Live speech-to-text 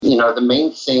the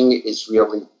main thing is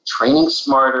really training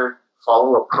smarter,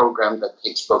 follow a program that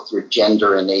takes both your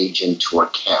gender and age into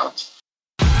account.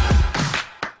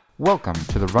 Welcome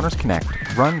to the Runners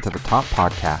Connect Run to the Top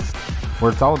podcast,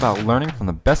 where it's all about learning from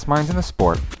the best minds in the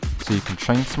sport so you can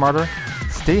train smarter,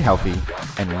 stay healthy,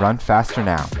 and run faster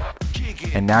now.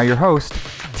 And now your host,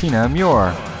 Tina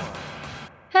Muir.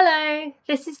 Hello,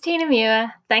 this is Tina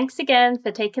Muir. Thanks again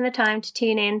for taking the time to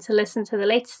tune in to listen to the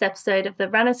latest episode of the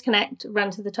Runners Connect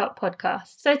Run to the Top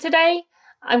podcast. So today,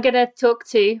 I'm going to talk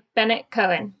to Bennett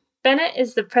Cohen. Bennett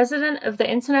is the president of the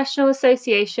International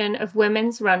Association of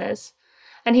Women's Runners,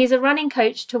 and he's a running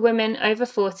coach to women over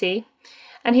 40,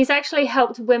 and he's actually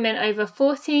helped women over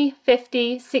 40,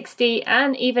 50, 60,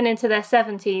 and even into their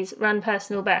 70s run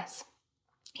personal bests.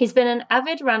 He's been an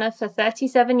avid runner for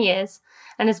 37 years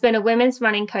and has been a women's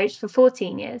running coach for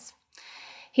 14 years.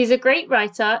 He's a great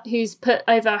writer who's put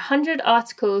over 100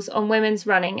 articles on women's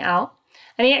running out,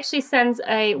 and he actually sends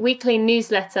a weekly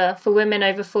newsletter for women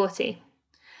over 40.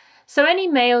 So any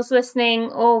males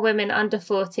listening or women under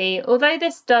 40, although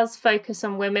this does focus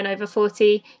on women over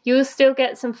 40, you will still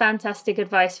get some fantastic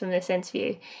advice from this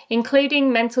interview,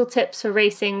 including mental tips for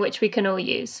racing, which we can all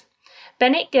use.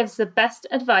 Bennett gives the best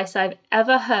advice I've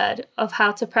ever heard of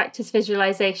how to practice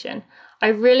visualization. I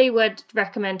really would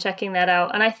recommend checking that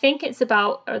out, and I think it's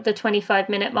about the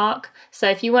 25-minute mark, so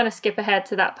if you want to skip ahead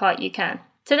to that part, you can.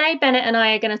 Today, Bennett and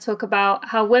I are going to talk about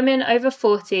how women over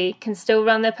 40 can still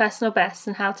run their personal bests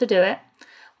and how to do it,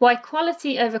 why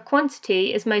quality over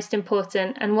quantity is most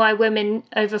important, and why women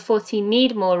over 40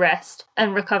 need more rest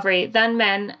and recovery than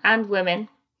men and women,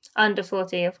 under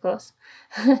 40 of course,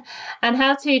 and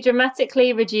how to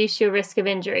dramatically reduce your risk of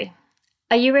injury.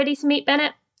 Are you ready to meet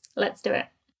Bennett? Let's do it.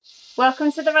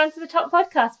 Welcome to the Run to the Top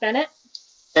podcast, Bennett.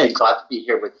 Hey, glad to be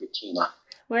here with you, Tina.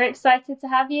 We're excited to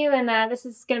have you, and this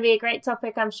is going to be a great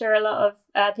topic. I'm sure a lot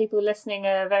of people listening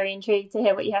are very intrigued to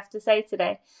hear what you have to say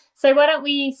today. So why don't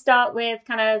we start with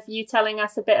kind of you telling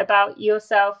us a bit about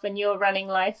yourself and your running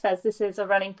life, as this is a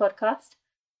running podcast?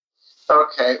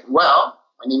 Okay, well,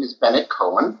 my name is Bennett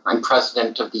Cohen. I'm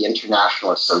president of the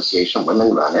International Association of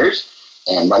Women Runners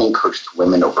and running coach to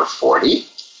women over 40.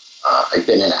 I've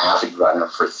been an avid runner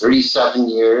for 37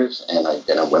 years, and I've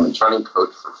been a women's running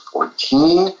coach for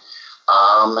 14.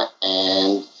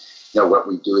 And what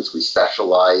we do is we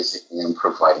specialize in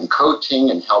providing coaching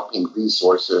and helping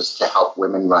resources to help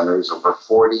women runners over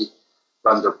 40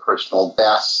 run their personal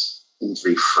bests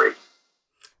injury-free.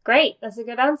 Great, that's a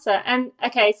good answer. And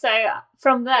okay, so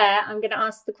from there, I'm going to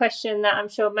ask the question that I'm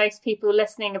sure most people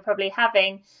listening are probably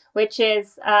having, which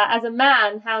is, as a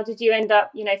man, how did you end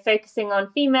up, focusing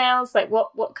on females? Like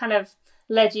what kind of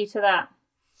led you to that?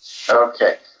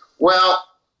 Okay, well,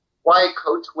 why I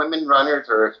coach women runners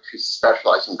or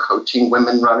specialize in coaching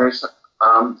women runners?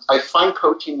 I find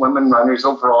coaching women runners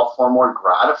overall far more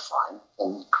gratifying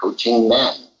than coaching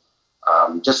men.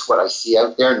 Just what I see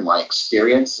out there in my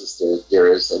experience is that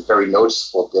there is a very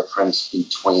noticeable difference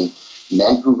between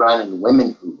men who run and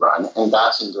women who run, and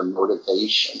that's in their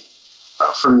motivation.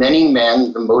 For many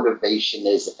men, the motivation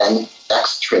is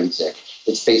extrinsic.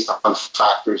 It's based on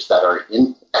factors that are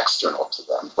external to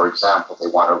them. For example, they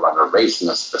want to run a race in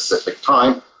a specific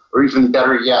time, or even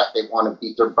better yet, they want to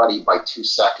beat their buddy by 2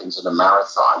 seconds in a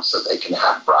marathon so they can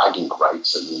have bragging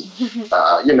rights and,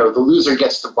 the loser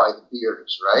gets to buy the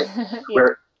beers, right? Yeah.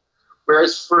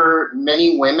 Whereas for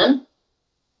many women,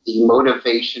 the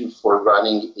motivation for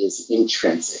running is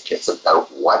intrinsic. It's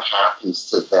about what happens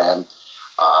to them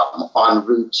en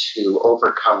route to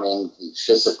overcoming the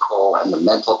physical and the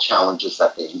mental challenges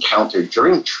that they encounter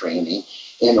during training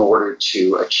in order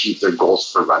to achieve their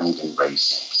goals for running and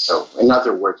racing. So in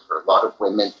other words, for a lot of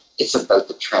women, it's about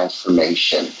the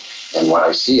transformation. And what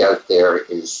I see out there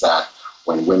is that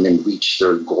when women reach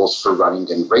their goals for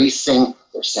running and racing,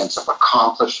 their sense of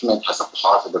accomplishment has a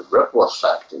positive ripple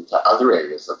effect into other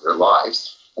areas of their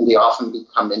lives, and they often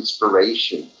become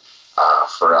inspiration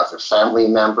for other family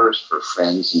members, for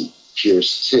friends and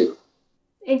peers too.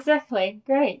 Exactly.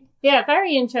 Great. Yeah,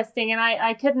 very interesting, and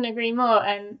I couldn't agree more.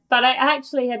 But I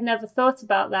actually had never thought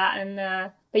about that,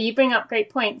 and but you bring up great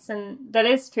points, and that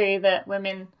is true that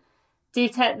women do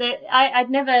I'd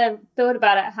never thought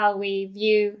about it, how we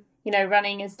view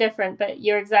running is different, but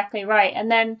you're exactly right. And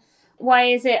then why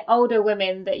is it older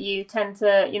women that you tend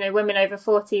to women over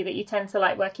 40 that you tend to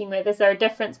like working with? Is there a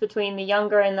difference between the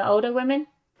younger and the older women?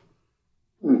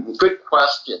 Good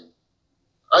question.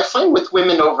 I find with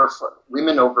women over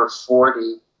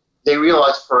 40, they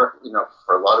realize for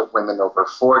a lot of women over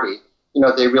 40,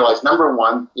 they realize, number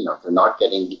one, they're not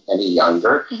getting any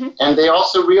younger. And they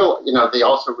also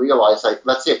realize, like,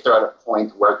 let's say if they're at a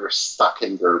point where they're stuck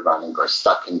in their running or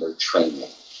stuck in their training,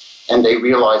 and they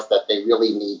realize that they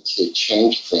really need to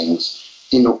change things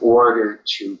in order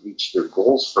to reach their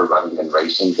goals for running and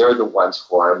racing, they're the ones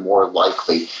who are more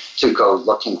likely to go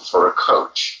looking for a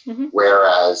coach.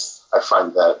 Whereas I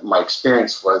find that my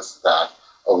experience was that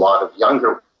a lot of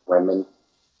younger women,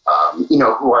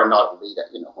 who are not elite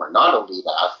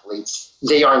athletes,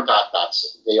 they aren't at that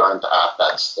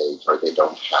stage, or they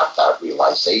don't have that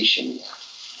realization yet.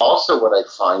 Also, what I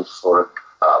find for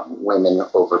women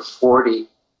over 40,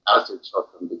 as their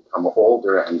children become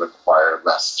older and require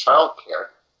less childcare,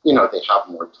 they have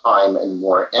more time and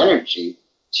more energy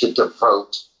to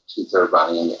devote to their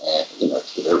running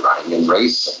and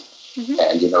racing.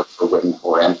 And, for women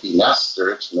who are empty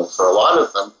nesters, for a lot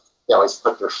of them, they always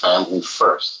put their family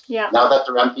first. Yeah. Now that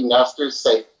they're empty nesters,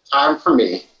 say, time for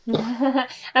me.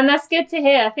 And that's good to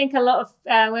hear. I think a lot of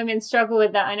women struggle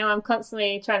with that. I know I'm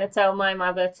constantly trying to tell my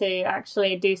mother to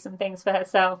actually do some things for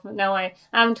herself. Now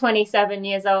I'm 27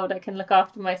 years old. I can look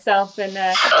after myself, and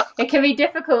it can be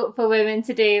difficult for women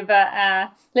to do.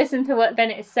 But listen to what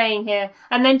Bennett is saying here.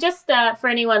 And then just for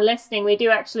anyone listening, we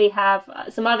do actually have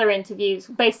some other interviews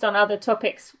based on other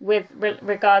topics with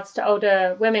regards to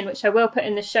older women, which I will put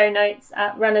in the show notes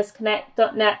at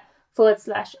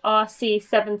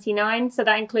runnersconnect.net/RC79. So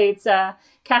that includes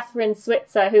Catherine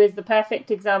Switzer, who is the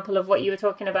perfect example of what you were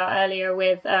talking about earlier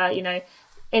with,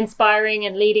 inspiring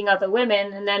and leading other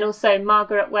women. And then also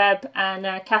Margaret Webb and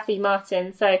Kathy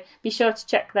Martin. So be sure to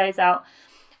check those out.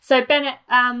 So Bennett,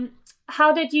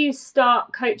 how did you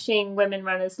start coaching women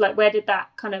runners? Like, where did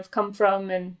that kind of come from,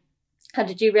 and how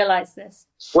did you realize this?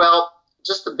 Well,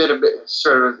 just a bit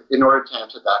sort of, in order to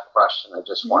answer that question, I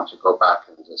just want to go back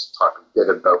and just talk a bit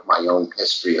about my own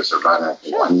history as a runner.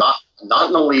 Sure. I'm not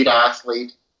an elite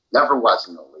athlete, never was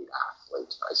an elite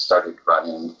athlete. I started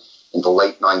running in the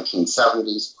late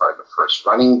 1970s, part of the first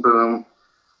running boom.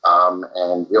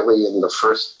 And really in the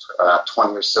first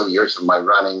 20 or so years of my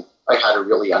running, I had a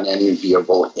really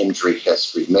unenviable injury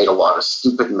history, made a lot of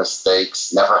stupid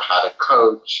mistakes, never had a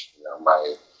coach.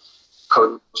 My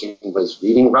coaching was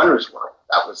reading Runner's World.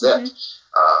 That was it.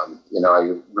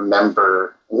 I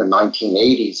remember in the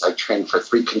 1980s, I trained for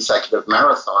 3 consecutive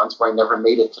marathons where I never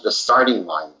made it to the starting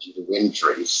line due to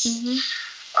injuries.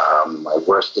 My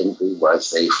worst injury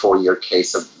was a 4-year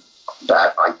case of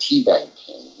bad IT band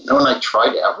pain. And I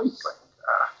tried everything.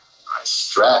 I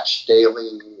stretched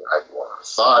daily. I wore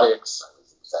orthotics. I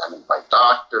was examined by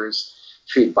doctors,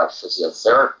 treated by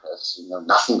physiotherapists.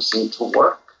 Nothing seemed to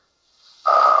work.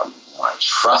 I was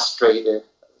frustrated,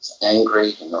 I was angry,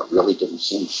 it really didn't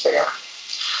seem fair.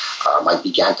 I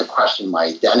began to question my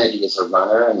identity as a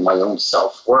runner and my own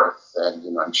self-worth. And,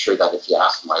 I'm sure that if you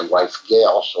ask my wife,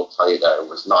 Gail, she'll tell you that I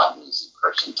was not an easy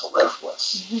person to live with.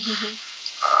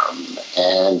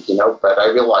 But I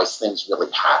realized things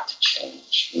really had to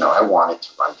change. I wanted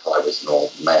to run till I was an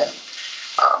old man.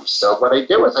 So what I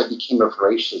did was I became a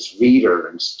voracious reader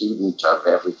and student of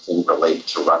everything related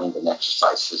to running and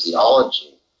exercise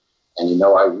physiology. And,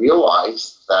 I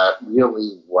realized that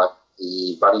really what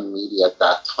the running media at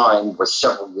that time was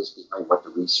several years behind what the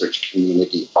research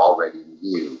community already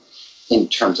knew in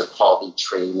terms of quality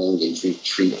training, injury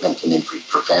treatment, and injury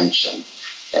prevention.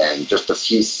 And just a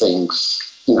few things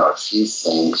in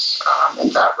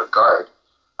that regard.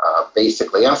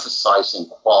 Basically emphasizing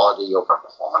quality over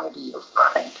quantity of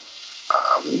running,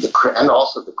 and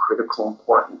also the critical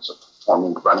importance of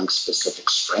performing running-specific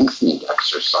strengthening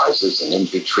exercises and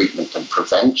injury treatment and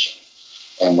prevention.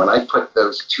 And when I put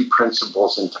those 2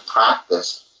 principles into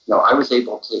practice, I was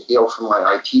able to heal from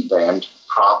my IT band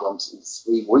problems in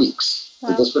 3 weeks. Wow.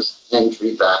 And this was an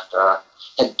injury that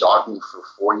had dogged me for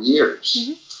 4 years.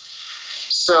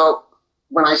 So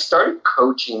when I started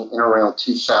coaching in around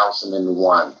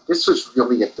 2001, this was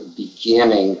really at the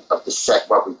beginning of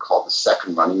what we call the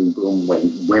second running boom,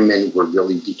 when women were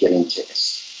really beginning to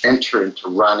enter into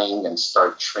running and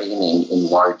start training in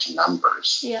large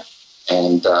numbers. Yeah.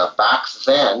 And back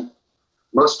then,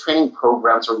 most training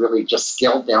programs were really just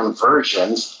scaled down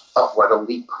versions of what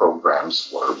elite programs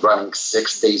were, running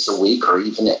 6 days a week or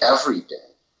even every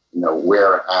day.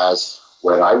 Whereas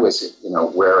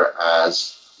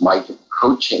my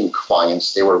coaching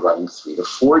clients, they were running 3 to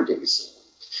 4 days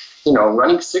a week.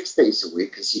 Running 6 days a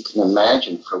week, as you can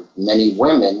imagine, for many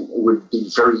women, it would be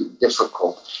very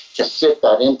difficult to fit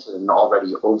that into an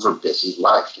already over-busy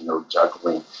life,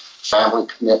 juggling family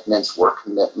commitments, work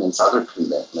commitments, other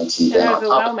commitments. And then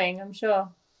overwhelming, I'm sure.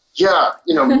 Yeah,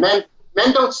 men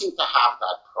don't seem to have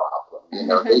that problem.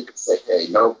 They could say, hey,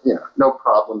 no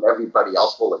problem. Everybody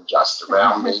else will adjust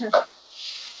around me. But,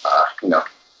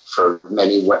 for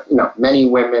many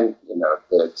women,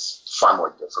 it's far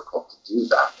more difficult to do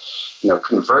that.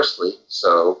 Conversely,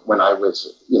 so when I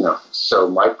was, so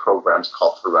my programs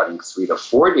called for running 3 to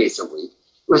 4 days a week.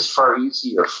 It was far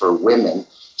easier for women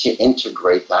to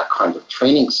integrate that kind of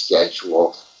training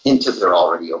schedule into their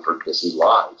already over busy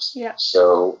lives. Yeah.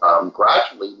 So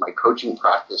gradually, my coaching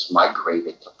practice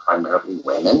migrated to primarily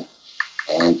women,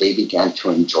 and they began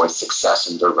to enjoy success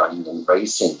in their running and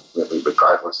racing, really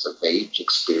regardless of age,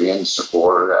 experience,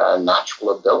 or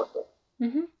natural ability.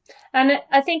 Mm-hmm. And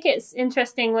I think it's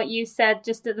interesting what you said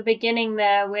just at the beginning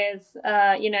there with,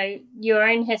 your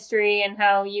own history and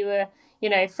how you were,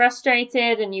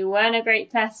 frustrated and you weren't a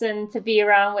great person to be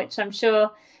around, which I'm sure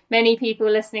many people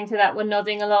listening to that were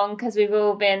nodding along because we've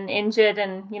all been injured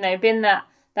and, been that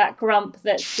grump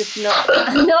that's just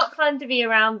not fun to be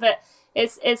around. But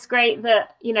it's great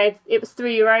that, it was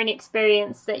through your own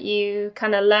experience that you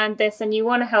kind of learned this and you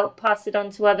want to help pass it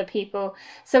on to other people.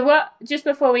 So just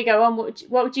before we go on,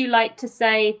 what would you like to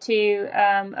say to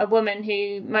a woman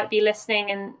who might be listening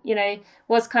and,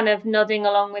 was kind of nodding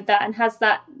along with that and has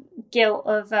that guilt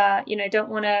of, don't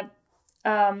want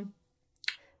to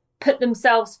put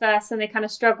themselves first and they kind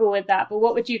of struggle with that. But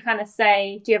what would you kind of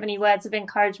say? Do you have any words of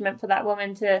encouragement for that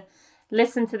woman to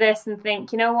listen to this and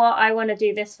think, you know what, I want to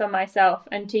do this for myself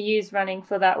and to use running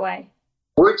for that way?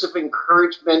 Words of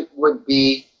encouragement would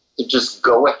be to just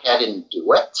go ahead and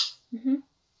do it. Mm-hmm.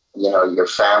 Your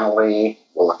family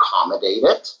will accommodate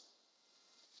it.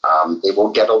 They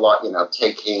will get a lot,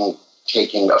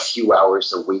 taking a few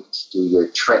hours a week to do your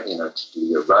to do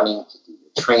your running, to do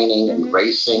your training and mm-hmm.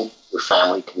 racing. Your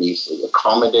family can easily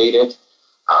accommodate it.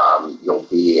 You'll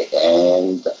be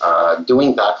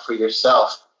doing that for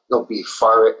yourself. You'll be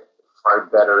far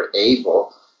better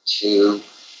able to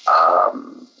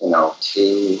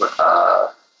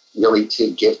really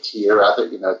to give to your other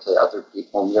to other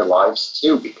people in your lives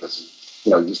too, because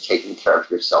you've taken care of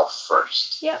yourself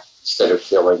first. Yeah. Instead of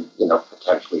feeling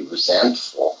potentially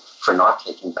resentful for not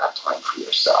taking that time for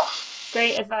yourself.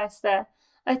 Great advice there.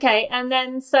 Okay, and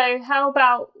then so how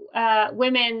about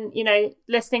women,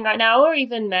 listening right now, or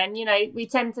even men? We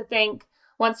tend to think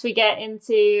once we get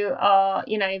into our,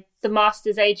 the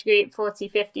master's age group, 40,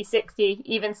 50, 60,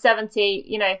 even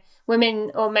 70,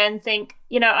 women or men think,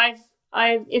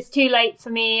 it's too late for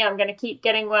me. I'm going to keep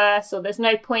getting worse, or there's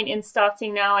no point in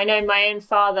starting now. I know my own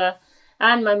father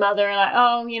and my mother are like,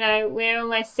 oh, we're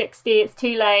almost 60, it's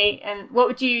too late. And what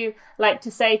would you like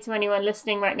to say to anyone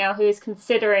listening right now who is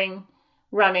considering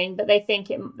running, but they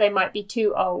think they might be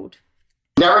too old?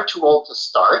 Never too old to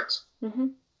start. Mm-hmm.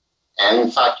 And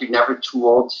in fact, you're never too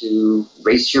old to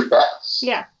race your best.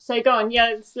 Yeah. So go on.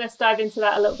 Yeah, let's dive into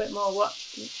that a little bit more.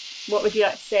 What would you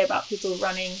like to say about people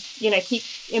running, keep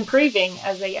improving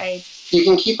as they age? You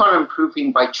can keep on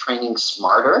improving by training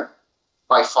smarter,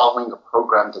 by following a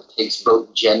program that takes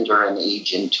both gender and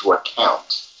age into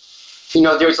account.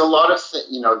 There's a lot of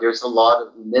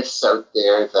myths out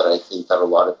there that I think that a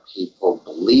lot of people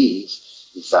believe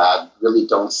that really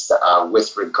don't,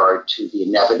 with regard to the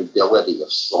inevitability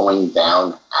of slowing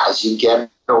down as you get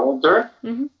older.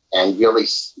 Mm-hmm. And really,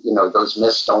 those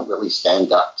myths don't really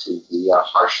stand up to the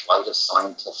harsh light of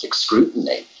scientific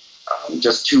scrutiny.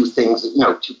 Just two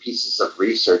pieces of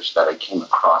research that I came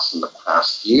across in the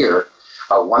past year.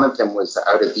 One of them was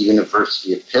out of the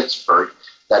University of Pittsburgh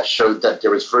that showed that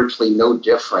there was virtually no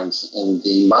difference in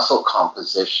the muscle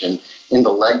composition in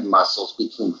the leg muscles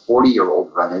between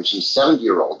 40-year-old runners and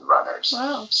 70-year-old runners.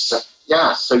 Wow.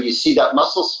 So you see that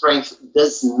muscle strength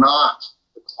does not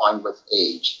decline with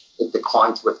age. It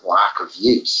declines with lack of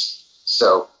use.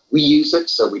 So we use it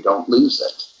so we don't lose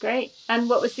it. Great. And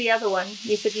what was the other one?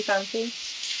 You said you found two?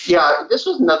 Yeah, this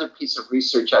was another piece of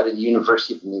research out of the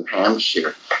University of New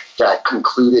Hampshire that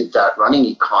concluded that running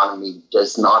economy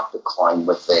does not decline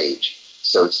with age.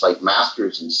 So it's like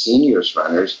masters and seniors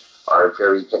runners are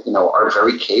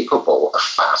very capable of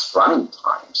fast running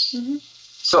times. Mm-hmm.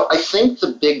 So I think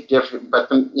the big difference, but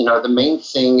the main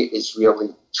thing is really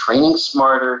training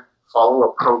smarter, follow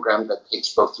a program that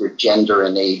takes both your gender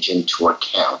and age into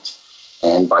account.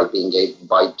 And by doing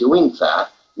that,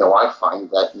 I find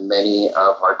that many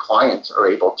of our clients are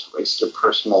able to race their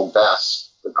personal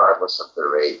best regardless of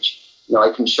their age.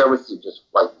 I can share with you just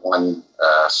like one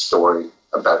story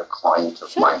about a client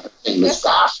of mine. Her name is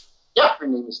Daphne. Yeah, her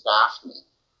name is Daphne.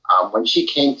 When she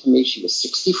came to me, she was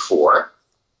 64.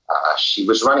 She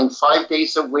was running 5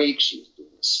 days a week. She was doing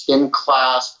a spin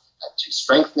class, had 2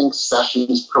 strengthening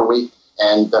sessions per week.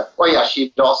 And,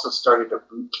 she had also started a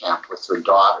boot camp with her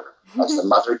daughter. as the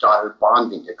mother-daughter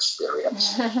bonding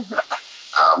experience.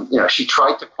 She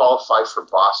tried to qualify for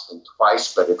Boston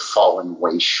twice, but had fallen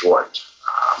way short.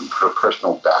 Her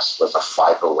personal best was a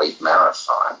 5:08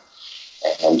 marathon.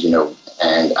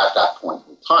 And at that point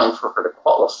in time, for her to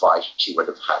qualify, she would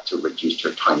have had to reduce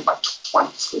her time by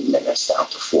 23 minutes down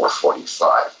to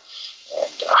 4:45.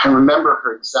 And I remember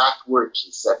her exact words.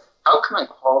 She said, "How can I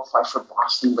qualify for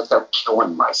Boston without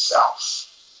killing myself?"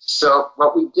 So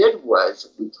what we did was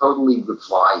we totally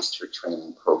revised her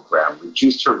training program,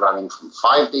 reduced her running from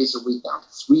 5 days a week down to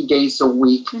 3 days a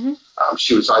week.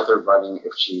 She was either running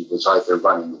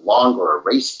long or a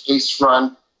race pace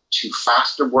run, to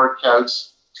faster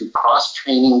workouts, to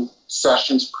cross-training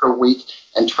sessions per week,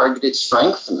 and targeted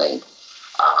strengthening.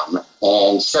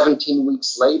 And 17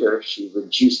 weeks later, she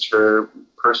reduced her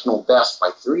personal best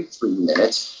by 33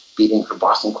 minutes, beating her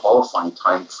Boston qualifying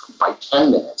time by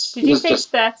 10 minutes. Did you say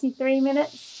 33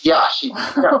 minutes? Yeah.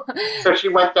 So she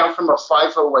went down from a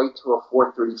 5:08 to a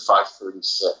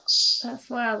 4:35:36.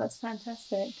 Wow, that's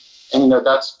fantastic. And,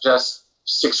 that's just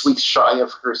 6 weeks shy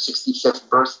of her 65th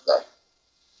birthday.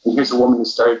 And here's a woman who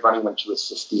started running when she was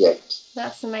 58.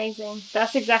 That's amazing.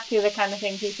 That's exactly the kind of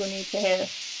thing people need to hear.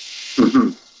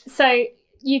 So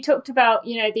you talked about,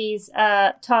 these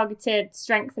targeted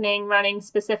strengthening, running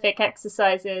specific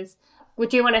exercises.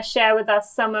 Would you want to share with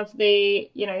us some of the,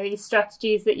 these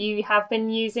strategies that you have been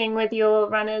using with your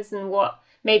runners, and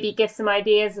maybe give some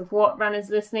ideas of what runners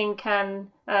listening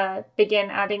can begin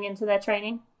adding into their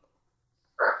training?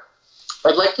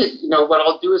 I'd like to, what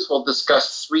I'll do is we'll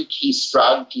discuss 3 key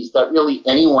strategies that really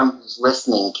anyone who's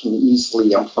listening can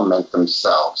easily implement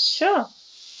themselves. Sure.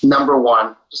 Number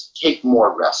 1, just take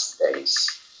more rest days.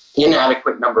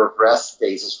 Inadequate number of rest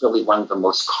days is really one of the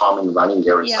most common running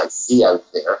errors I see out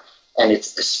there. And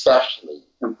it's especially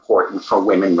important for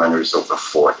women runners over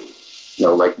 40.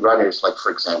 Like runners like, for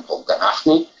example,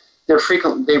 Daphne, they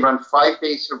run 5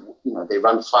 days, they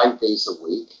run 5 days a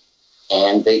week,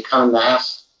 and they come and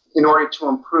ask, in order to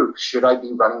improve, should I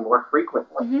be running more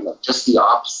frequently? Just the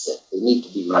opposite. They need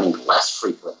to be running less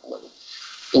frequently.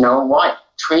 Why?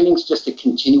 Training's just a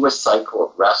continuous cycle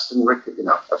of rest and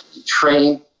you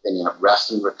train, then you have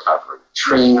rest and recovery.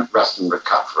 Train, rest, and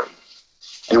recovery.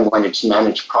 And when it's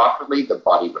managed properly, the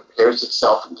body repairs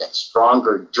itself and gets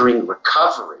stronger during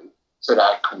recovery so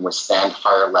that it can withstand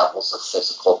higher levels of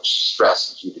physical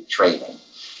stress due to training.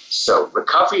 So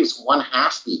recovery is one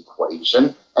half the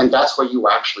equation, and that's where you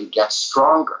actually get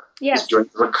stronger, is during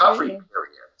the recovery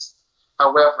periods.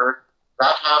 However,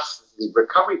 that half, the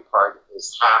recovery part,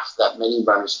 is half that many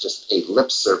runners just pay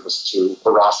lip service to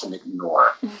or often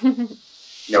ignore.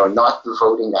 Not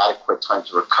devoting adequate time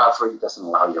to recovery doesn't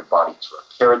allow your body to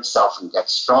repair itself and get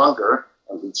stronger,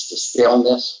 and leads to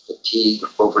staleness, fatigue,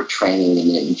 overtraining,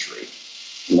 and injury.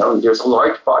 And there's a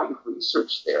large body of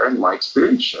research there, and my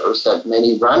experience shows that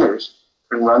many runners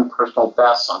can run personal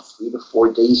bests on 3 to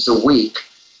 4 days a week,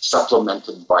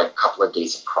 supplemented by a couple of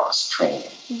days of cross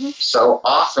training. So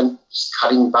often, just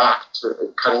cutting back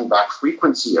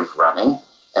frequency of running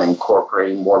and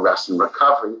incorporating more rest and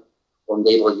recovery will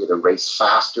enable you to race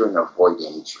faster and avoid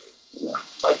injury.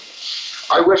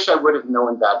 I wish I would have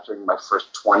known that during my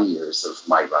first 20 years of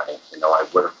my running. I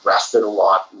would have rested a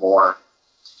lot more.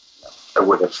 I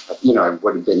would have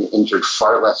been injured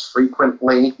far less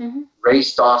frequently,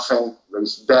 raced often,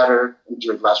 raced better,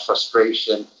 endured less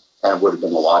frustration, and would have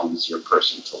been a lot easier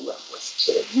person to live with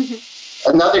too.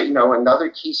 Another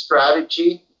key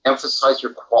strategy, emphasize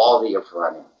your quality of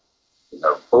running,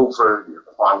 over your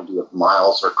quantity of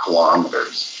miles or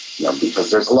kilometers, because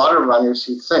there's a lot of runners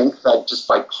who think that just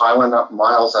by piling up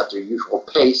miles at their usual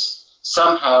pace,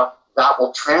 somehow that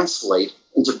will translate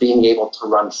into being able to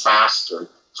run faster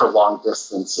for long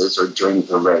distances or during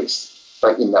the race.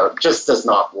 But, it just does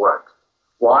not work.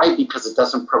 Why? Because it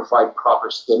doesn't provide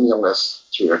proper stimulus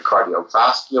to your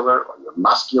cardiovascular or your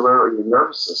muscular or your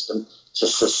nervous system to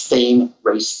sustain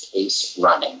race pace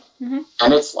running.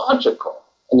 And it's logical.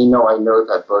 And, I know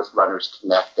that both Runners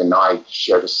Connect and I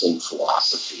share the same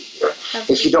philosophy here.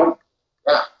 Absolutely. If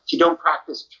you don't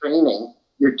practice training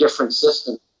your different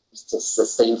systems to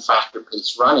sustain faster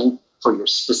pace running for your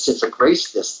specific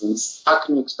race distance, how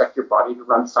can you expect your body to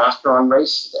run faster on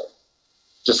race day?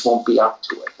 Just won't be up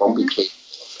to it, won't be capable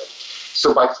of it.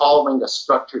 So by following a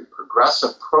structured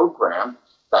progressive program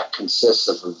that consists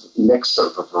of a mix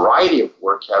of a variety of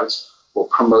workouts will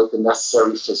promote the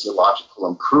necessary physiological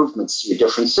improvements to your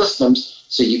different systems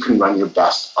so you can run your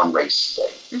best on race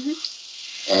day.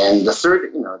 And the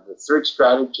third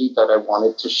strategy that I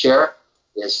wanted to share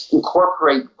is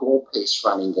incorporate goal pace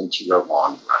running into your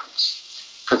long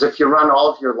runs. Because if you run all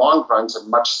of your long runs at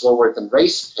much slower than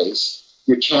race pace,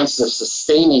 your chances of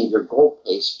sustaining your goal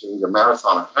pace during your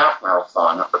marathon or half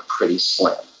marathon are pretty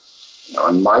slim.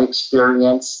 In my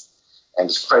experience, and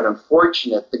it's quite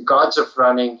unfortunate, the gods of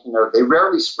running, they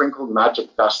rarely sprinkle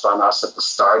magic dust on us at the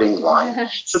starting line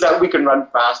so that we can run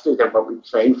faster than what we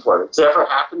trained for. Has it ever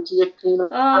happened to you, Tina?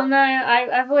 Oh, no,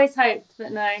 I've always hoped,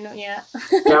 but no, not yet.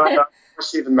 No, I don't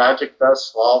see the magic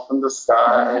dust fall from the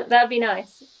sky. That'd be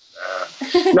nice.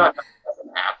 No, that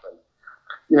doesn't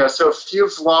happen. So if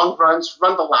you've long runs,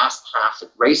 run the last half at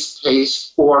race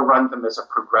pace or run them as a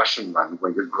progression run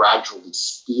where you're gradually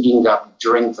speeding up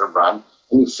during the run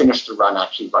and you finish the run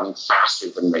actually running faster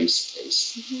than race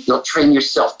pace. Mm-hmm. You'll train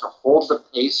yourself to hold the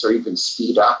pace or even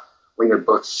speed up when you're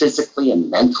both physically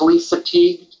and mentally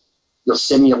fatigued. You'll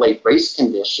simulate race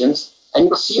conditions and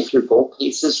you'll see if your goal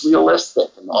pace is realistic.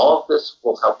 And all of this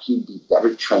will help you be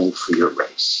better trained for your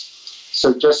race.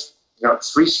 So just,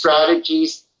 3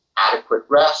 strategies: adequate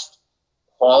rest,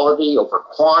 quality over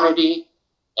quantity,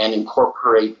 and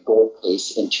incorporate goal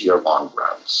pace into your long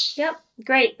runs. Yep,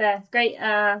 great there. Great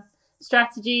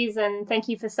strategies, and thank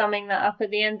you for summing that up at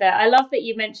the end there. I love that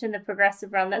you mentioned the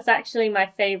progressive run. That's actually my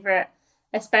favorite,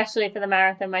 especially for the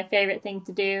marathon, my favorite thing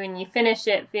to do, and you finish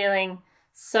it feeling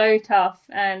so tough.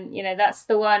 And, that's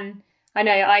the one I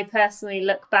know I personally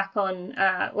look back on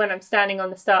when I'm standing on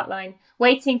the start line,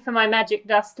 waiting for my magic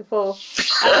dust to fall,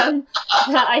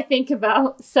 that I think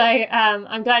about. So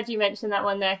I'm glad you mentioned that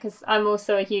one there, because I'm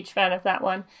also a huge fan of that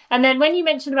one. And then when you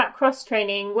mentioned about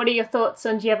cross-training, what are your thoughts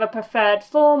on, do you have a preferred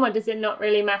form, or does it not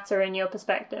really matter in your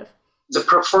perspective? The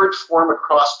preferred form of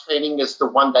cross-training is the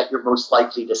one that you're most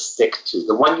likely to stick to,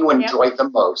 the one you enjoy the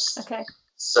most. Okay.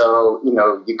 So,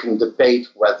 you can debate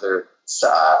whether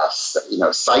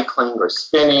cycling or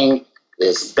spinning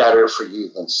is better for you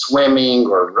than swimming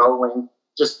or rowing.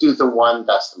 Just do the one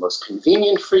that's the most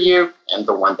convenient for you and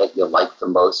the one that you like the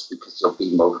most, because you'll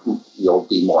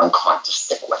be more inclined to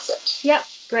stick with it. Yep,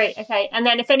 great. Okay. And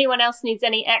then if anyone else needs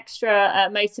any extra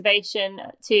motivation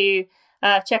to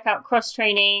check out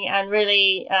cross-training and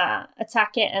really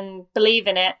attack it and believe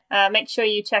in it, make sure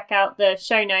you check out the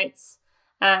show notes.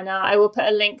 And I will put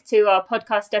a link to our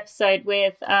podcast episode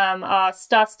with our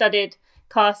star-studded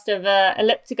cast of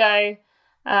Elliptigo,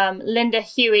 Linda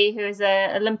Huey, who is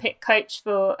an Olympic coach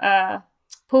for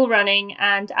pool running,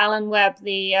 and Alan Webb,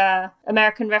 the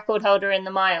American record holder in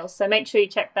the miles. So make sure you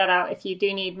check that out if you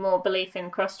do need more belief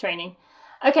in cross-training.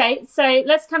 Okay, so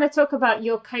let's kind of talk about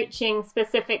your coaching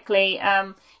specifically.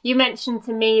 You mentioned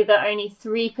to me that only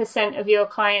 3% of your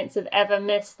clients have ever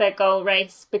missed their goal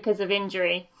race because of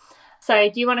injury.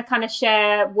 So do you want to kind of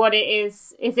share what it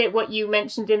is? Is it what you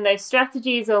mentioned in those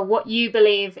strategies, or what you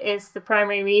believe is the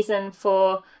primary reason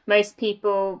for most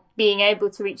people being able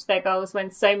to reach their goals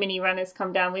when so many runners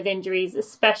come down with injuries,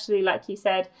 especially, like you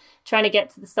said, trying to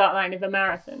get to the start line of a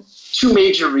marathon? 2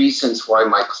 major reasons why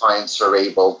my clients are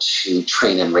able to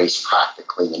train and race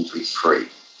practically injury-free.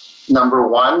 Number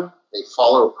 1, they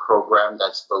follow a program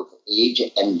that's both age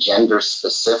and gender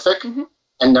specific. Mm-hmm.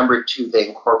 And number 2, they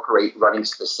incorporate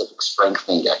running-specific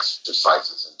strengthening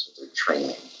exercises into their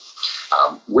training.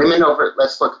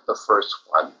 Let's look at the first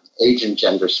one, age and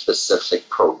gender-specific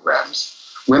programs.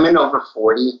 Women over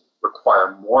 40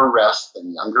 require more rest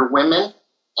than younger women,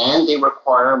 and they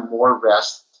require more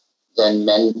rest than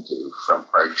men do from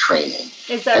our training.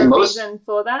 Is there a reason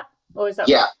for that? Or is that?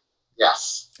 Yeah,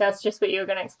 yes. That's just what you were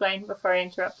going to explain before I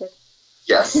interrupted.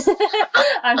 Yes.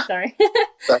 I'm sorry.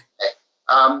 Okay.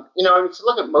 If you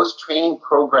look at most training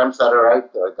programs that are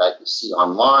out there that you see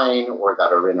online, or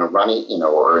that are in a running,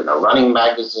 or in a running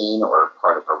magazine, or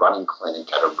part of a running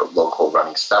clinic at a local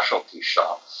running specialty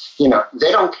shop,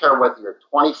 they don't care whether you're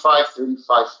 25,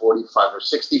 35, 45, or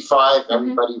 65. Mm-hmm.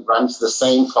 Everybody runs the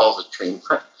same, follows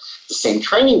the same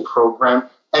training program,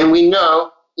 and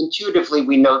intuitively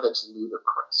we know that's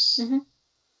ludicrous.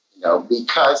 Mm-hmm.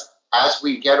 Because as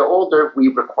we get older, we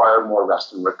require more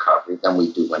rest and recovery than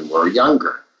we do when we're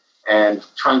younger. And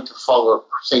trying to follow the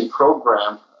same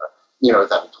program,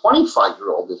 that a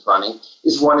 25-year-old is running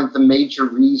is one of the major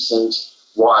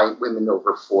reasons why women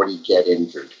over 40 get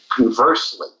injured.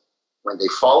 Conversely, when they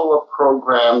follow a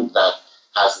program that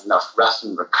has enough rest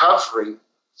and recovery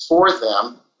for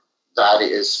them, that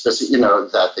is specific,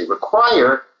 that they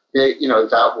require,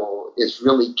 is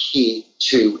really key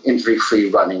to injury-free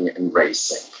running and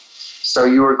racing. So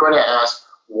you were going to ask,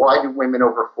 why do women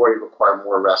over 40 require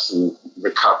more rest and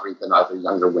recovery than either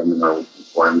younger women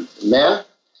or men?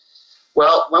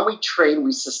 Well, when we train,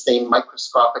 we sustain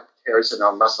microscopic tears in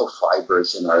our muscle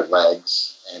fibers in our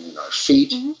legs and in our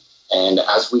feet. Mm-hmm. And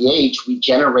as we age, we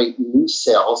generate new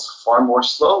cells far more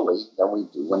slowly than we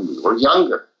do when we were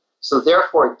younger. So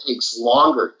therefore, it takes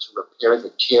longer to repair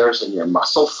the tears in your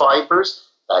muscle fibers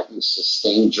that you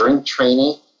sustain during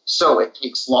training. So it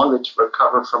takes longer to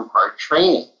recover from hard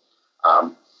training.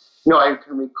 I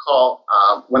can recall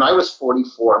when I was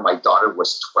 44, my daughter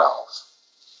was 12.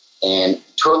 And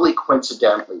totally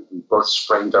coincidentally, we both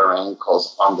sprained our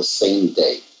ankles on the same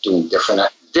day, doing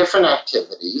different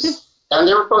activities. And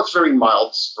they were both very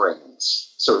mild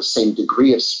sprains, so the same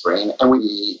degree of sprain. And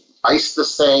we iced the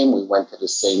same. We went to the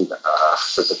same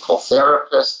physical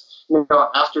therapist.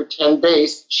 After 10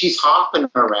 days, she's hopping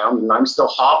around, and I'm still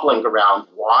hobbling around.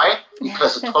 Why?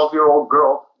 Because a 12-year-old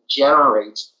girl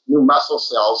generates new muscle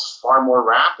cells far more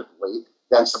rapidly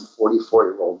than some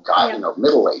 44-year-old guy,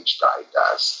 middle-aged guy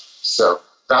does. So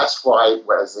that's why,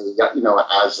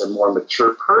 as a more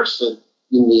mature person,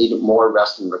 you need more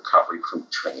rest and recovery from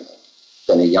training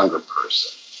than a younger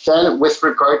person. Then, with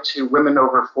regard to women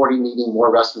over 40 needing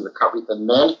more rest and recovery than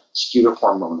men, it's due to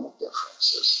hormonal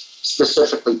differences,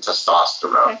 specifically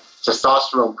testosterone. Okay.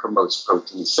 Testosterone promotes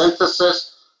protein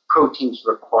synthesis. Proteins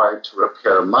required to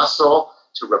repair muscle,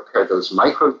 to repair those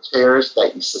micro tears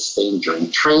that you sustain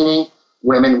during training.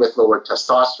 Women with lower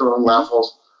testosterone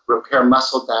levels repair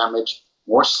muscle damage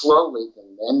more slowly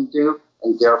than men do,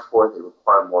 and therefore they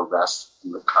require more rest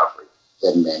and recovery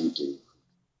than men do.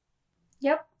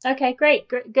 Yep. Okay, great.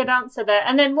 Good answer there.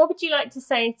 And then what would you like to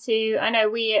say to, I know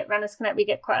we at Runners Connect, we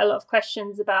get quite a lot of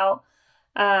questions about,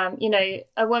 a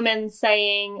woman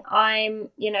saying, I'm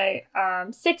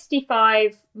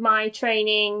 65, my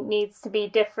training needs to be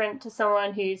different to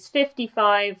someone who's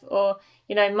 55, or,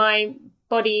 my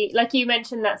body, like you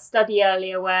mentioned that study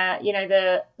earlier where,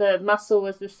 the muscle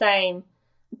was the same.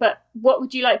 But what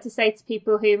would you like to say to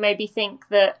people who maybe think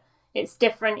that it's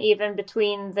different even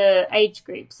between the age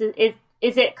groups?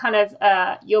 Is it kind of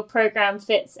your program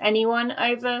fits anyone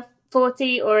over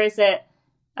 40, or is it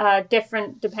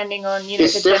different depending on,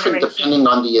 it's the different generation? Depending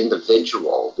on the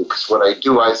individual, because what I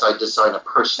do is I design a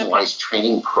personalized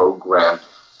training program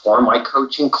for my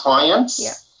coaching clients,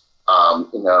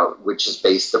 which is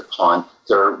based upon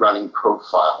their running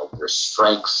profile, their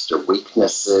strengths, their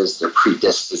weaknesses, their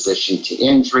predisposition to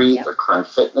injury, their current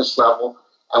fitness level,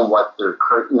 and what their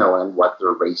and what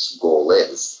their race goal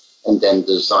is. And then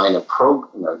design a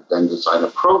program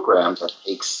that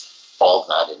takes all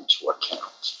that into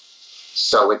account.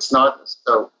 So it's not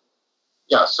so.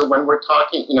 Yeah. So when we're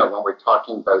talking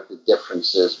about the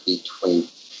differences between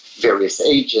various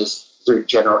ages, they're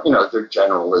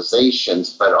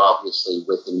generalizations. But obviously,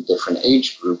 within different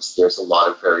age groups, there's a lot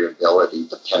of variability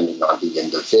depending on the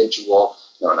individual.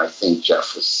 And I think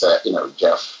Jeff has said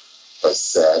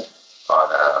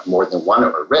on more than one,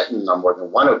 or written on more than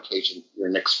one occasion, you're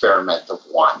an experiment of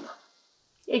one.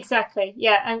 Exactly.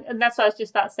 Yeah. And that's what I was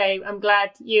just about to say. I'm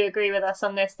glad you agree with us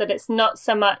on this, that it's not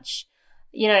so much,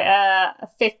 a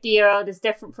 50-year-old is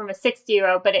different from a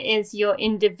 60-year-old, but it is your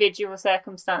individual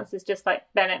circumstances, just like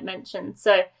Bennett mentioned.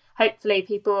 So hopefully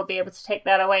people will be able to take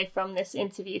that away from this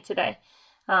interview today,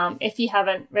 if you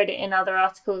haven't read it in other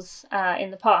articles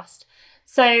in the past.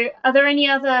 So are there any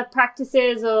other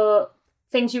practices or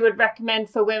things you would recommend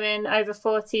for women over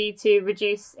 40 to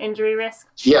reduce injury risk?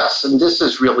 Yes, and this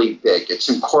is really big. It's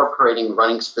incorporating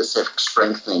running-specific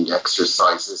strengthening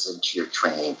exercises into your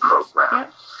training program.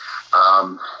 Yep.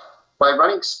 By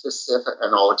running-specific,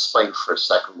 and I'll explain for a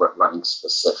second what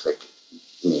running-specific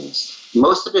means.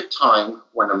 Most of the time,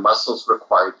 when a muscle is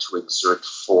required to exert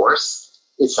force,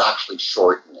 it's actually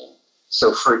shortening.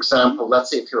 So, for example,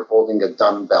 let's say if you're holding a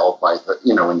dumbbell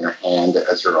in your hand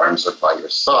as your arms are by your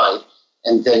side,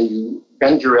 and then you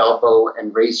bend your elbow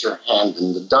and raise your hand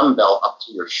and the dumbbell up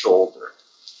to your shoulder.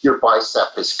 Your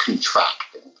bicep is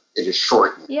contracting. It is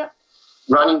shortening. Yep.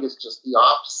 Running is just the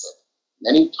opposite.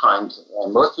 Many times,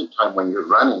 and most of the time when you're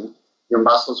running, your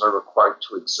muscles are required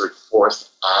to exert force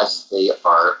as they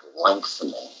are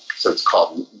lengthening. So it's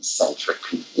called an eccentric,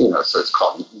 movement.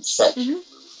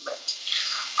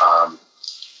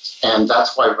 And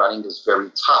that's why running is very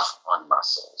tough on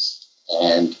muscles.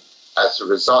 And as a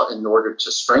result, in order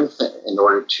to strengthen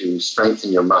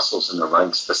your muscles in a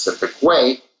running-specific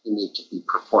way, you need to be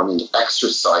performing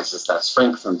exercises that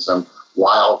strengthens them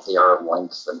while they are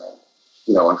lengthening.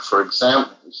 And for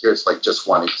example, here's just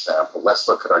one example. Let's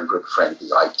look at our good friend,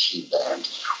 the IT band.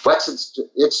 What's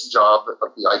its job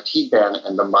of the IT band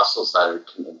and the muscles that are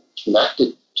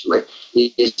connected to it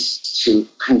is to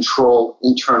control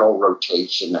internal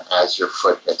rotation as your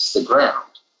foot hits the ground.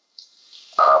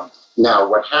 Now,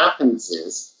 what happens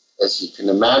is, as you can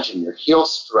imagine, your heel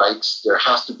strikes, there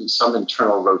has to be some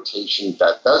internal rotation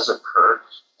that does occur,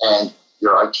 and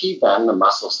your IT band, the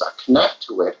muscles that connect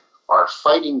to it, are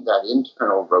fighting that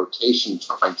internal rotation,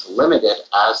 trying to limit it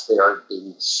as they are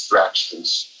being stretched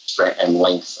and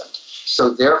lengthened. So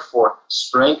therefore,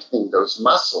 strengthening those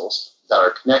muscles that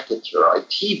are connected to your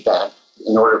IT band,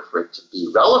 in order for it to be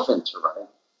relevant to running,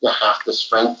 you have to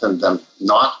strengthen them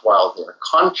not while they're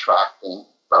contracting,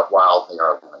 but while they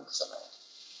are lengthening.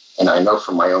 And I know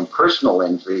from my own personal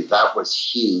injury, that was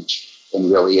huge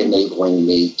in really enabling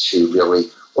me to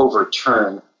really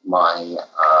overturn my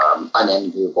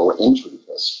unenviable injury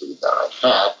history that I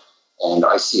had. And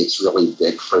I see it's really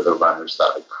big for the runners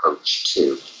that I coach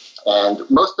too. And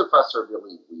most of us are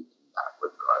really weak in that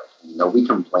regard. You know, we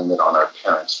can blame it on our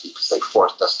parents because they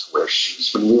forced us to wear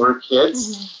shoes when we were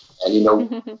kids. And, you know,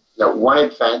 one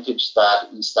advantage that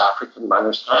East African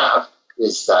runners have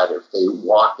is that if they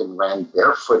walked and ran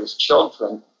barefoot as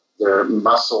children, their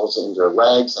muscles in their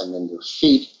legs and in their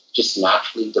feet just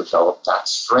naturally develop that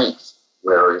strength,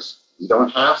 whereas we don't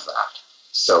have that.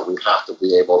 So we have to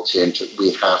be able to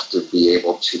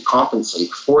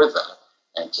compensate for that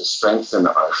and to strengthen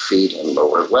our feet and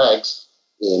lower legs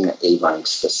in a running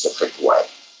specific way.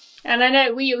 And I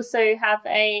know we also have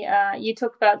you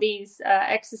talk about these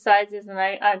exercises, and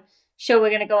I'm sure we're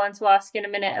going to go on to ask in a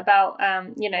minute about,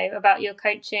 about your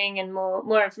coaching and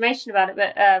more information about it.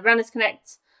 But Runners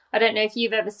Connect, I don't know if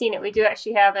you've ever seen it. We do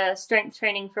actually have a strength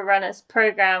training for runners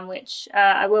program, which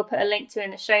I will put a link to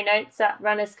in the show notes at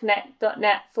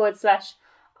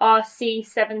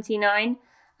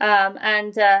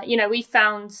runnersconnect.net/RC79. We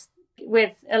found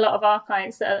with a lot of our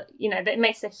clients that, that it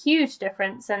makes a huge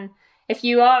difference. And if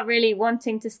you are really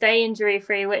wanting to stay injury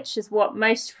free, which is what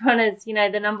most runners,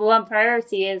 the number one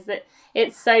priority is, that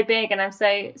it's so big. And I'm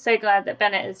so glad that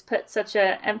Bennett has put such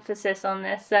an emphasis on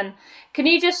this. And can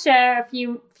you just share a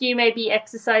few maybe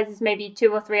exercises, maybe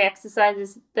 2 or 3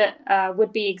 exercises that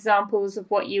would be examples of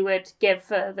what you would give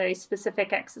for those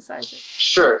specific exercises?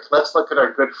 Sure. Let's look at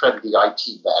our good friend, the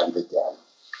IT band again.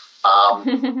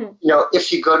 If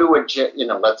you go to a gym,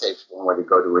 let's say if you were to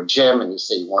go to a gym and you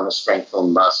say you want to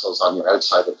strengthen muscles on your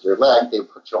outside of your leg, they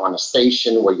put you on a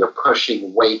station where you're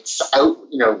pushing weights out,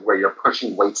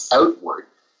 outward.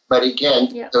 But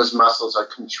again, those muscles are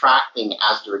contracting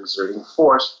as they're exerting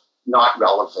force, not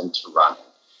relevant to running.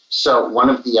 So one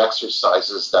of the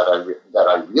exercises that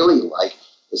I really like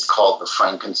is called the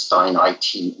Frankenstein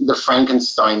IT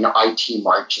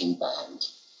marching band.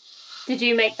 Did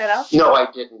you make that up? No, I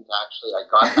didn't actually. I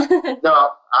got that.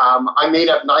 No, I made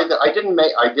up neither. I didn't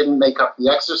make up the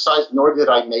exercise, nor did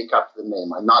I make up the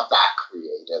name. I'm not that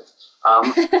creative.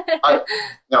 I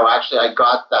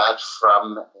got that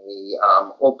from a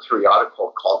old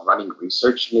periodical called Running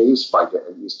Research News.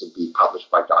 It used to be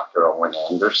published by Dr. Owen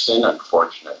Anderson.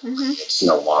 Unfortunately, it's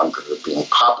no longer being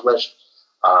published.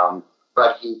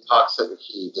 But he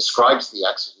describes the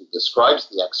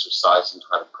exercise and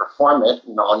how to perform it,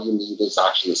 and all you need is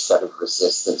actually a set of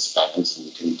resistance bands, and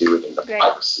you can do it in the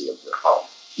privacy of your home.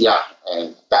 Yeah,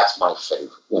 and that's my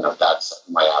favorite. That's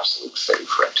my absolute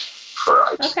favorite for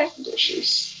IT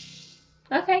issues.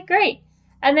 Okay, great.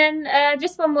 And then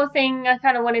just one more thing I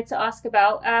kind of wanted to ask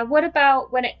about. What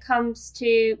about when it comes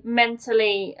to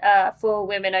mentally for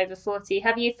women over 40?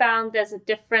 Have you found there's a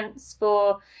difference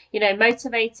for,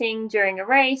 motivating during a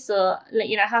race, or,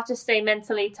 how to stay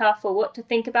mentally tough, or what to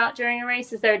think about during a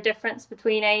race? Is there a difference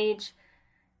between age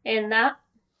in that?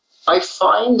 I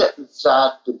find that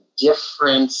the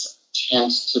difference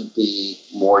tends to be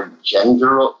more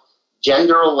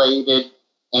gender-related,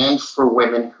 and for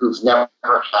women who've never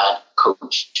had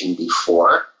coaching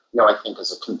before. I think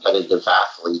as a competitive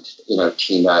athlete,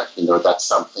 Tina, that's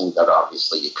something that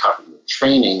obviously you cover in your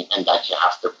training, and that you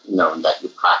have to, and that you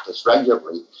practice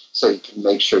regularly, so you can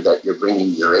make sure that you're bringing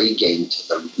your A game to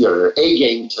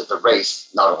the race,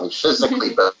 not only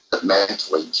physically but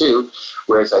mentally too.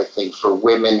 Whereas I think for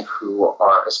women who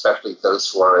are, especially those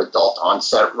who are adult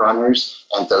onset runners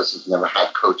and those who've never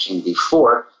had coaching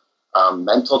before,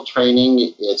 mental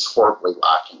training, it's horribly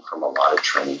lacking from a lot of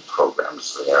training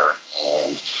programs there.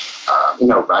 And,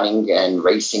 running and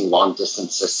racing long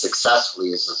distances successfully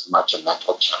is as much a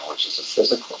mental challenge as a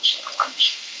physical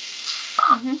challenge.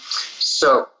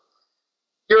 So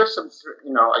here are some,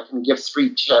 I can give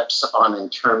 3 tips in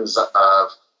terms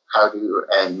of how to,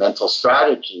 and mental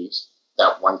strategies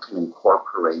that one can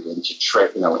incorporate into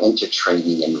training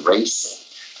and racing.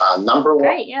 Number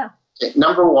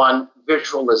one,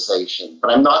 visualization, but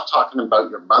I'm not talking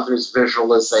about your mother's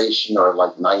visualization or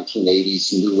like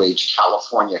 1980s New Age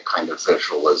California kind of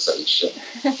visualization.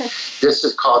 This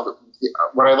is called,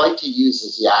 what I like to use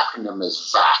is the acronym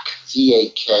is VAK,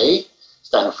 V-A-K,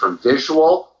 standing for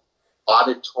Visual,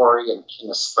 auditory, and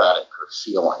kinesthetic, or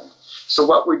feeling. So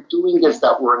what we're doing is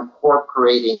that we're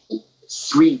incorporating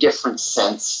 3 different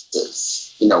senses,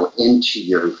 into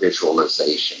your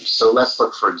visualization. So let's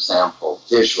look, for example,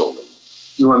 visually.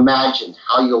 You imagine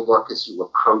how you'll look as you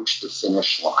approach the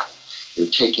finish line. You're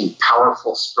taking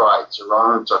powerful strides. Your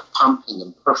arms are pumping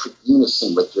in perfect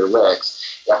unison with your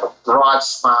legs. You have a broad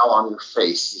smile on your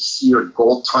face. You see your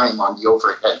goal time on the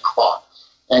overhead clock.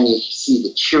 And you see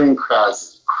the cheering crowds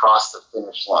as you cross the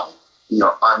finish line. And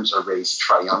your arms are raised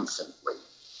triumphantly.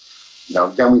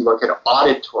 Then we look at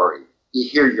auditory. You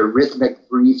hear your rhythmic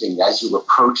breathing as you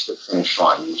approach the finish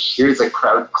line. You hear the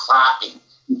crowd clapping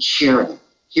and cheering.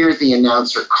 Hear the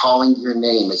announcer calling your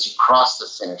name as you cross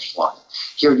the finish line.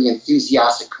 Hear the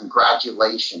enthusiastic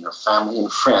congratulation of family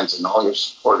and friends and all your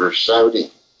supporters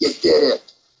shouting, "You did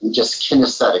it!" And just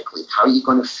kinesthetically, how are you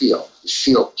going to feel? You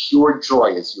feel pure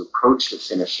joy as you approach the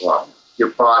finish line.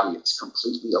 Your body is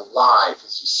completely alive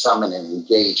as you summon and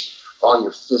engage all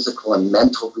your physical and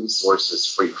mental resources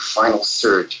for your final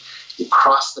surge. You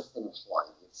cross the finish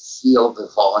line. You feel the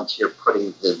volunteer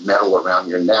putting the medal around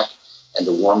your neck and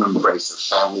the warm embrace of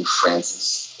family, friends, and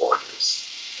supporters.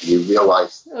 And you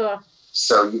realize,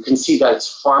 so you can see that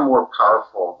it's far more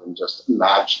powerful than just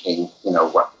imagining,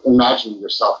 imagining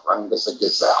yourself running as a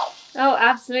gazelle. Oh,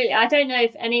 absolutely. I don't know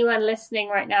if anyone listening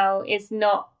right now is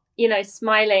not,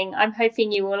 smiling. I'm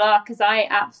hoping you all are, because I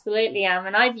absolutely am.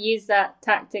 And I've used that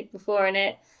tactic before, and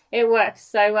it works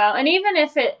so well. And even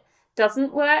if it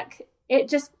doesn't work, it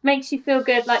just makes you feel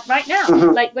good, like right now.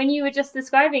 Like when you were just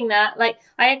describing that, like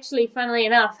I actually, funnily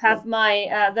enough, have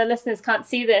my, the listeners can't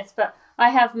see this, but I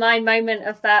have my moment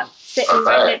of that sitting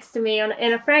right next to me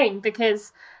in a frame,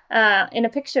 because, in a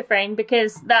picture frame,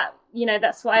 because that,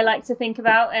 that's what I like to think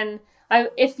about. And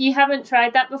if you haven't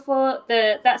tried that before,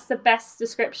 that's the best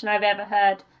description I've ever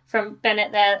heard from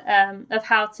Bennett there, of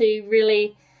how to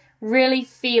really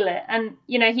feel it. And,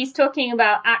 he's talking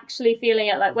about actually feeling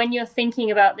it, like when you're thinking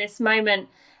about this moment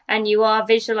and you are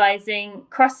visualizing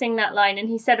crossing that line. And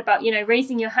he said about,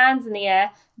 raising your hands in the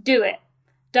air, do it.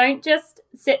 Don't just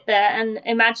sit there and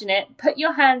imagine it. Put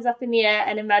your hands up in the air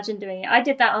and imagine doing it. I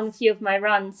did that on a few of my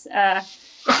runs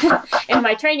in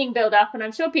my training build-up, and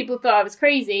I'm sure people thought I was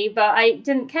crazy, but I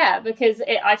didn't care, because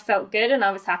I felt good and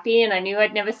I was happy, and I knew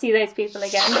I'd never see those people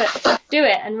again. But do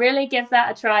it and really give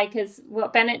that a try, because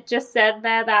what Bennett just said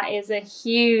there, that is a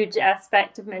huge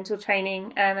aspect of mental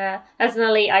training. And as an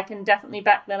elite, I can definitely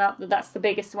back that up, that's the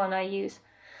biggest one I use.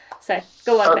 So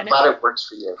go on, Bennett. I'm glad it works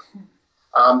for you.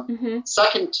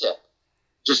 Second tip,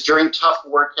 just during tough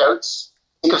workouts,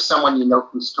 think of someone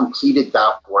who's completed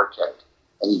that workout.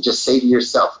 And you just say to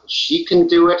yourself, if she can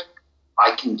do it,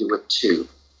 I can do it too.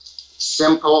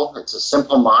 Simple, it's a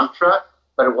simple mantra,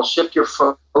 but it will shift your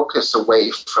focus away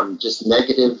from just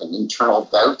negative and internal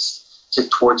doubts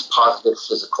towards positive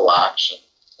physical action.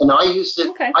 And I use it.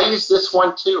 Okay. I use this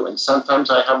one too. And sometimes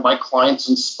I have my clients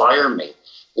inspire me.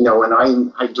 When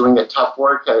I'm doing a tough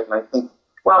workout, and I think,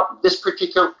 well, this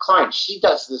particular client, she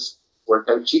does this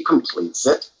workout, she completes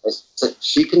it. I said,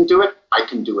 she can do it, I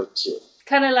can do it too.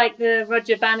 Kind of like the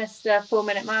Roger Bannister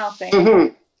 4-minute mile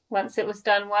thing. Once it was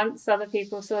done once, other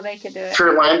people saw they could do it.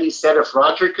 Sure, Landy said, if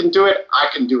Roger can do it, I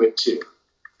can do it too.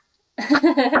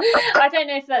 I don't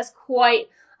know if that's quite,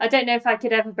 I don't know if I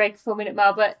could ever break a 4-minute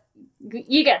mile, but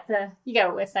you get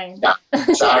what we're saying. Yeah,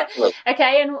 exactly.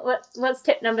 Okay, and what's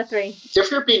tip number 3?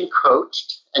 If you're being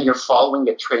coached and you're following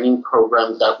a training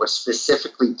program that was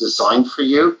specifically designed for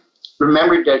you,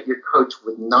 remember that your coach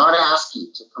would not ask you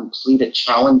to complete a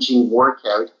challenging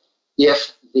workout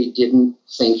if they didn't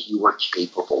think you were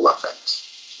capable of it.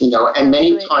 And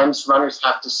many times runners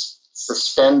have to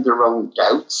suspend their own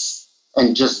doubts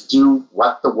and just do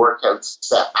what the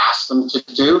workouts ask them to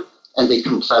do, and they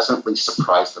can pleasantly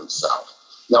surprise themselves.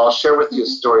 Now, I'll share with you a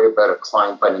story about a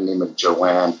client by the name of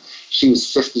Joanne. She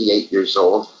was 58 years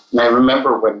old, and I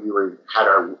remember when we had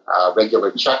our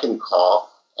regular check-in call,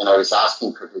 and I was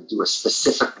asking her to do a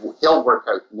specific hill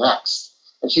workout next.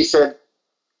 And she said,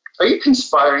 "Are you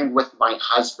conspiring with my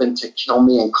husband to kill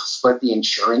me and split the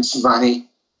insurance money?"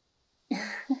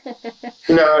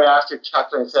 And after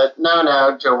chuckling, I said,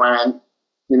 no, Joanne,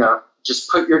 just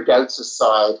put your doubts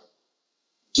aside,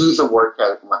 do the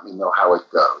workout and let me know how it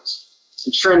goes.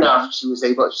 And sure enough,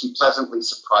 she pleasantly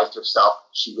surprised herself.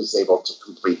 She was able to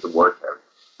complete the workout.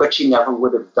 But she never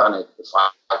would have done it if I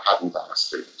hadn't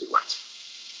asked her to do it.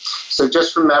 So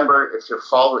just remember, if you're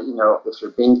if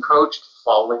you're being coached,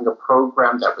 following a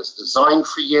program that was designed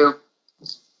for you,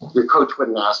 your coach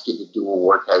wouldn't ask you to do a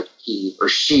workout he or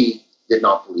she did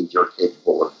not believe you're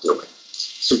capable of doing.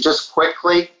 So just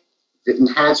quickly,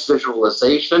 enhance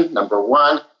visualization. Number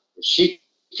 1, if she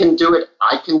can do it,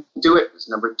 I can do it is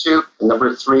number 2. And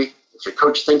number 3, if your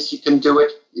coach thinks you can do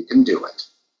it, you can do it.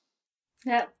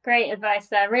 Yeah, great advice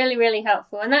there. Really, really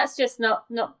helpful. And that's just not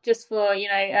just for,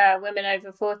 women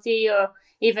over 40 or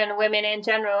even women in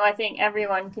general. I think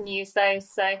everyone can use those.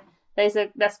 So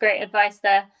that's great advice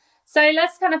there. So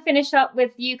let's kind of finish up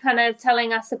with you kind of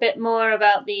telling us a bit more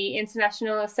about the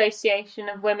International Association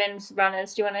of Women's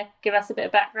Runners. Do you want to give us a bit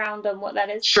of background on what that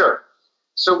is? Sure.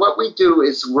 So what we do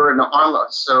is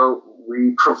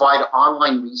we provide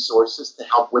online resources to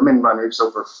help women runners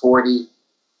over 40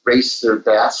 race their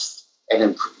best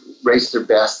and race their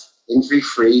best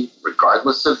injury-free,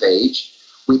 regardless of age.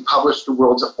 We publish the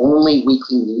world's only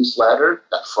weekly newsletter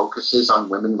that focuses on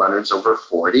women runners over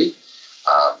 40.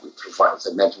 As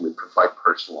I mentioned, we provide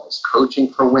personalized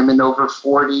coaching for women over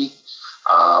 40.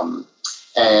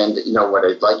 And what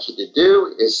I'd like you to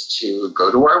do is to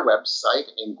go to our website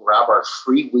and grab our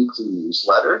free weekly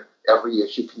newsletter. Every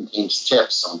issue contains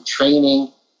tips on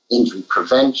training, injury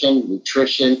prevention,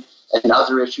 nutrition, and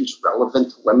other issues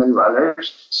relevant to women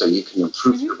runners so you can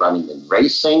improve your running and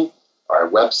racing. Our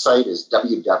website is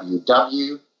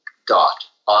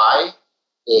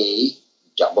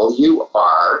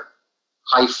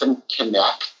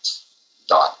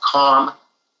www.iawr-connect.com.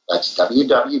 That's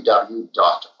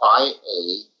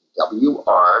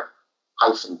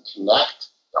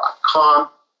www.iawr-connect.com.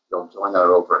 You'll join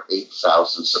our over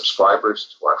 8,000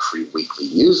 subscribers to our free weekly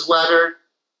newsletter.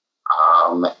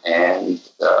 I'm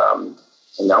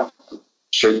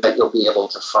sure that you'll be able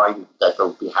to find that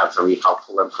they'll have very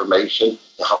helpful information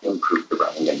to help improve the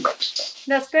running and racing.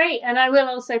 That's great. And I will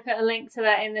also put a link to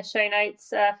that in the show notes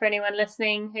for anyone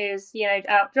listening who's,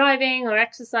 out driving or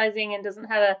exercising and doesn't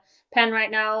have a pen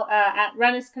right now at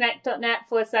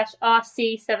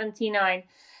runnersconnect.net/RC79.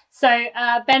 So,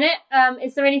 Bennett,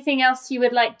 is there anything else you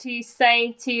would like to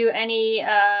say to any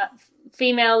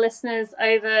female listeners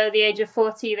over the age of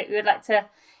 40 that you would like to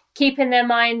keep in their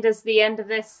mind as the end of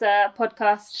this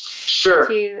podcast? Sure.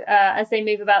 As they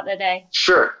move about their day?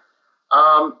 Sure.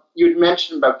 You'd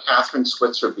mentioned about Catherine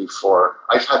Switzer before.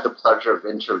 I've had the pleasure of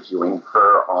interviewing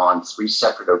her on 3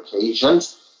 separate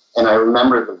occasions. And I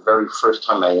remember the very first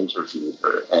time I interviewed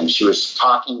her, and she was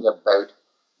talking about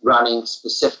running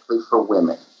specifically for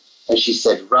women. And she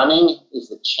said, running is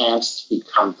the chance to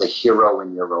become the hero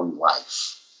in your own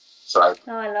life. I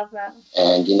love that.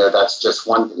 And, that's just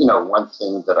one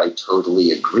thing that I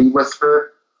totally agree with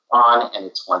her on. And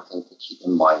it's one thing to keep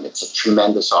in mind. It's a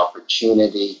tremendous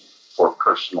opportunity for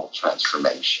personal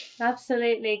transformation.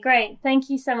 Absolutely. Great. Thank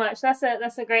you so much. That's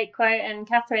a great quote. And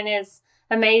Catherine is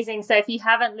amazing. So if you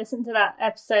haven't listened to that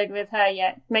episode with her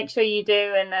yet, make sure you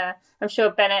do. And I'm sure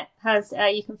Bennett has,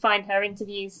 you can find her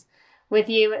interviews with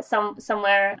you at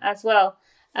somewhere as well.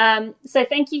 So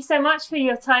thank you so much for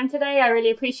your time today. I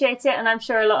really appreciate it. And I'm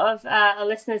sure a lot of our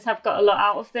listeners have got a lot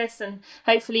out of this. And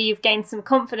hopefully you've gained some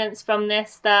confidence from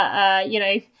this that,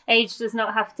 age does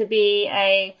not have to be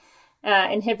a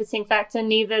inhibiting factor,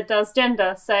 neither does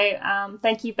gender. So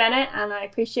thank you, Bennett, and I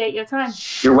appreciate your time.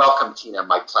 You're welcome, Tina.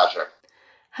 My pleasure.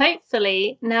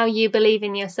 Hopefully now you believe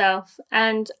in yourself,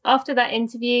 and after that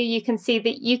interview you can see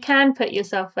that you can put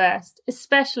yourself first,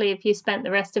 especially if you spent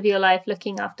the rest of your life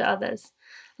looking after others.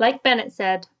 Like Bennett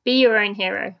said, be your own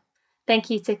hero. Thank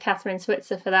you to Catherine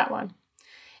Switzer for that one.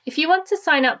 If you want to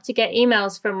sign up to get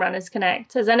emails from Runners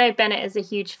Connect, as I know Bennett is a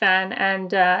huge fan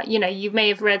and you may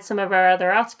have read some of our other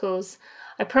articles,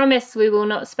 I promise we will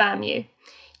not spam you.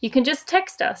 You can just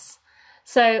text us.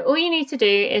 So all you need to do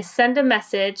is send a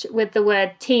message with the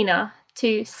word Tina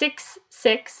to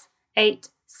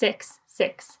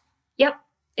 66866. Yep,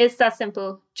 it's that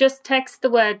simple. Just text the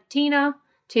word Tina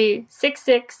to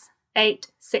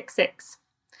 66866.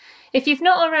 If you've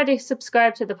not already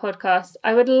subscribed to the podcast,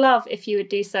 I would love if you would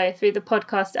do so through the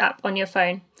podcast app on your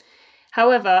phone.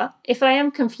 However, if I am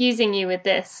confusing you with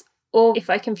this, or if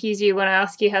I confuse you when I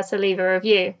ask you how to leave a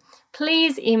review,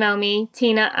 please email me,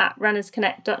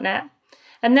 tina@runnersconnect.net,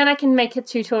 and then I can make a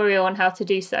tutorial on how to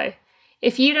do so.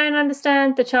 If you don't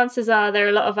understand, the chances are there are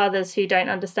a lot of others who don't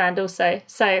understand also.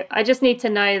 So I just need to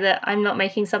know that I'm not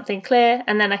making something clear,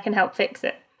 and then I can help fix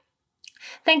it.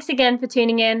 Thanks again for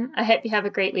tuning in. I hope you have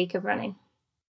a great week of running.